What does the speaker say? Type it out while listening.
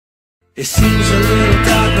It seems a little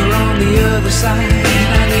darker on the other side.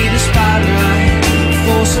 I need a spotlight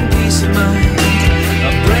for some peace of mind.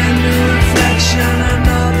 A brand new reflection,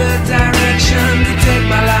 another direction to take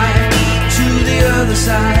my life to the other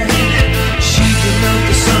side. She could melt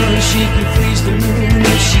the sun, she could freeze the moon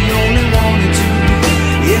if she only wanted to,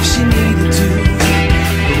 if she needed to.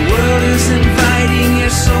 The world is inviting,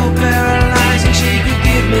 it's so paralyzing. She could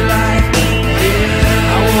give me life.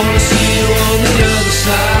 Yeah, I wanna see you on the other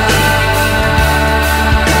side.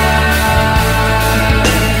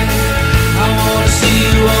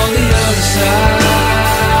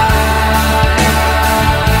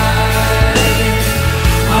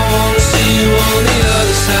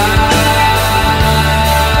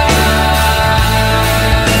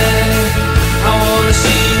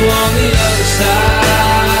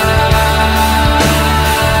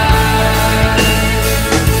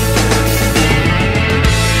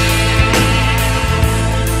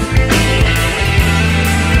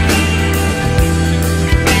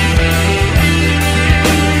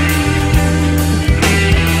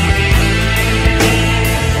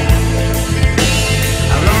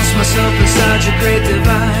 Inside your great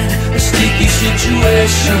divide, a sticky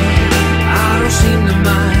situation I don't seem to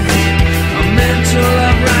mind. A mental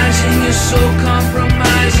uprising is so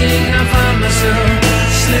compromising. I find myself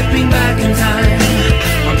slipping back in time.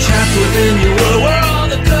 I'm trapped within your world where all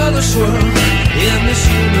the colors swirl. In this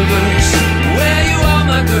universe where you are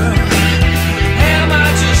my girl. Am I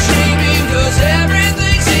just dreaming? Cause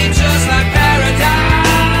everything seems just like paradise.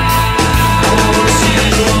 I wanna see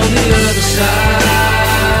you on the other side.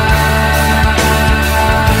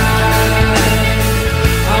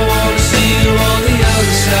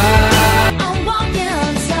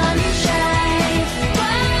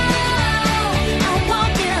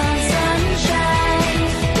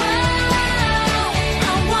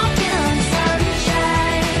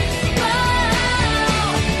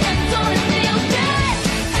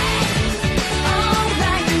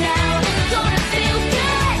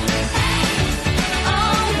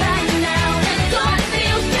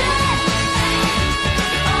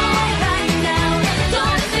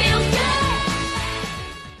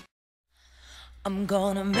 I'm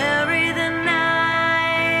gonna marry the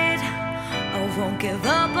night. I won't give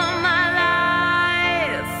up on my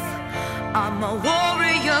life. I'm a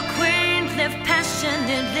warrior queen, live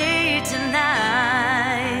passionately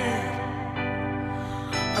tonight.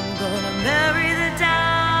 I'm gonna marry the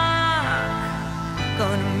dark,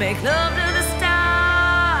 gonna make love to the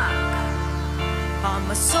stark. I'm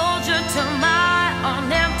a soldier to my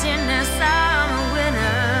own emptiness, I'm a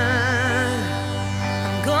winner.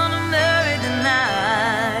 I'm gonna marry the night.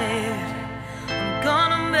 I'm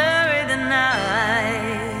gonna marry the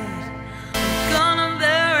night. I'm gonna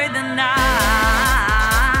marry the night.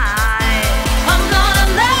 I'm gonna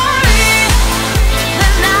marry the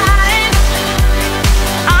night.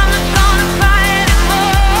 I'm not gonna cry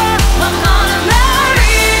anymore. I'm gonna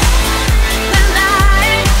marry the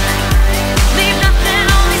night. Leave nothing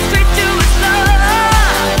on these streets to explore.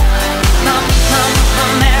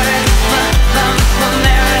 I'm married. I'm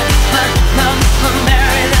married. I'm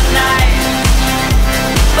married the night.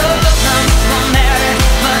 Oh,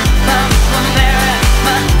 I'm married.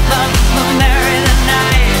 I'm married the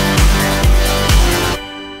night.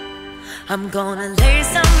 I'm gonna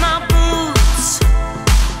lace up my boots,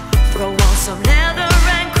 throw on some leather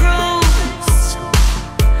and cruise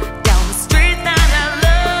down the street that I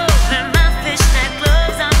love. In my fishnet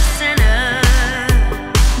gloves, I'm a sinner.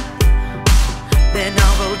 Then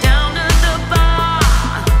I'll go down to the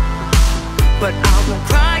bar, but I won't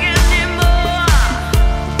cry anymore.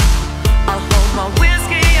 I'll hold my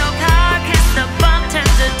whiskey up high, kiss the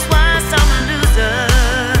bartender twice, I'm a loser.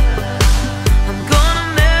 I'm gonna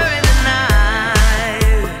marry the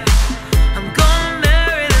night. I'm gonna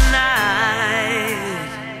marry the night.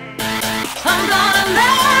 I'm gonna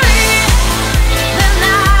marry the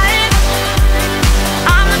night.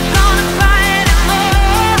 I'm not gonna cry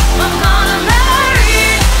anymore. I'm gonna marry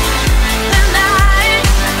the night.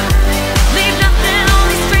 Leave nothing on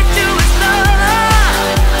these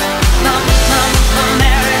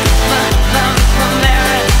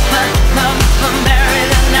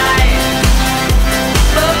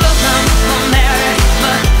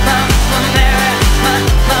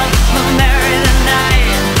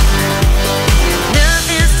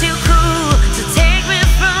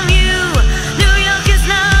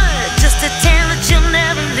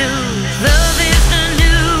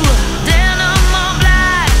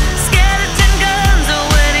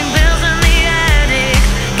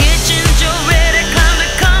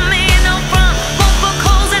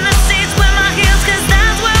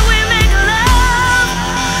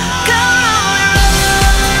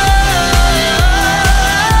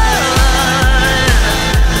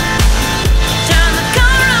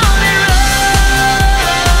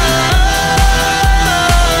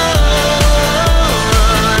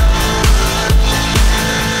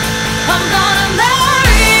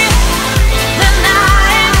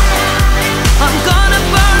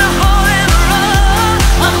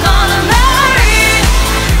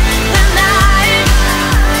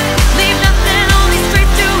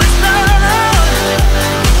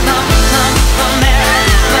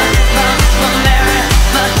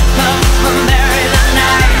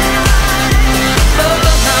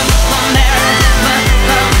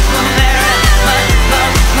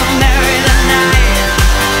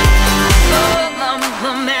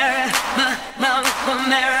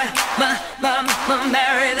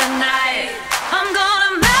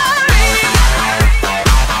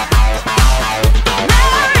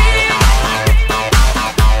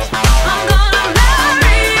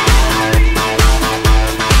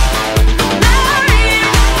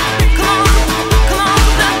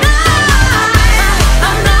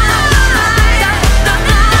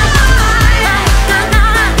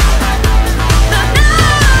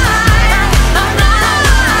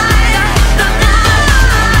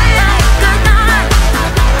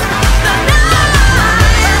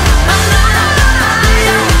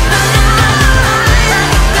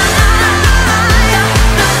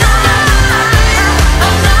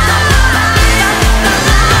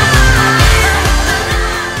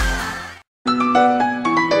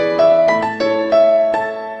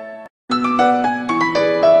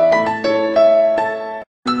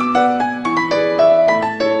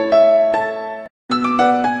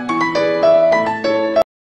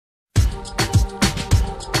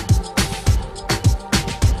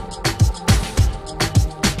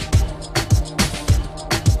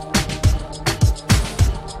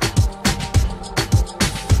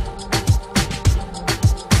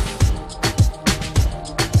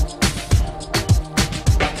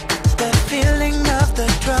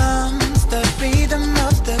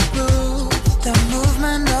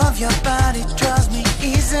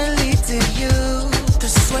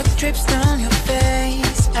drips down your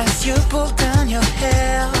face as you pull down your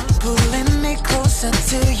hair, pulling me closer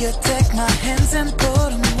to you. Take my hands and put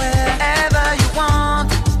them wherever you want.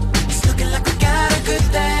 It's looking like we got a good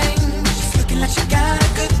thing. She's looking like she got a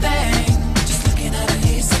good thing. Just looking at her,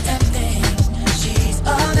 he's so tempting. She's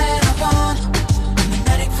all that I want. I'm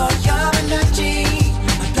magnetic for your energy.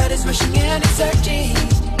 My blood is rushing and it's surging.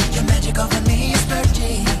 Your magic over me is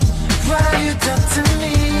purging. What have you done to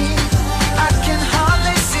me? I can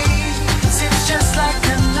hardly see. Seems just like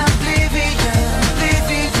an oblivion.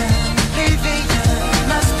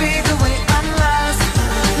 Must be the way I'm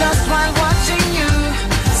lost while watching you.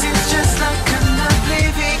 Seems just like an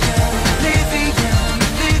oblivion.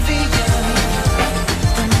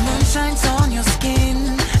 The moon shines on your skin,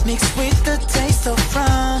 mixed with the taste of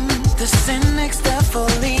rum. The cynics, the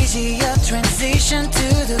Felicia, transition to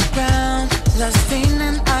the ground. Lost in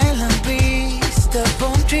an island breeze, the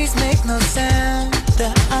palm trees make no sense.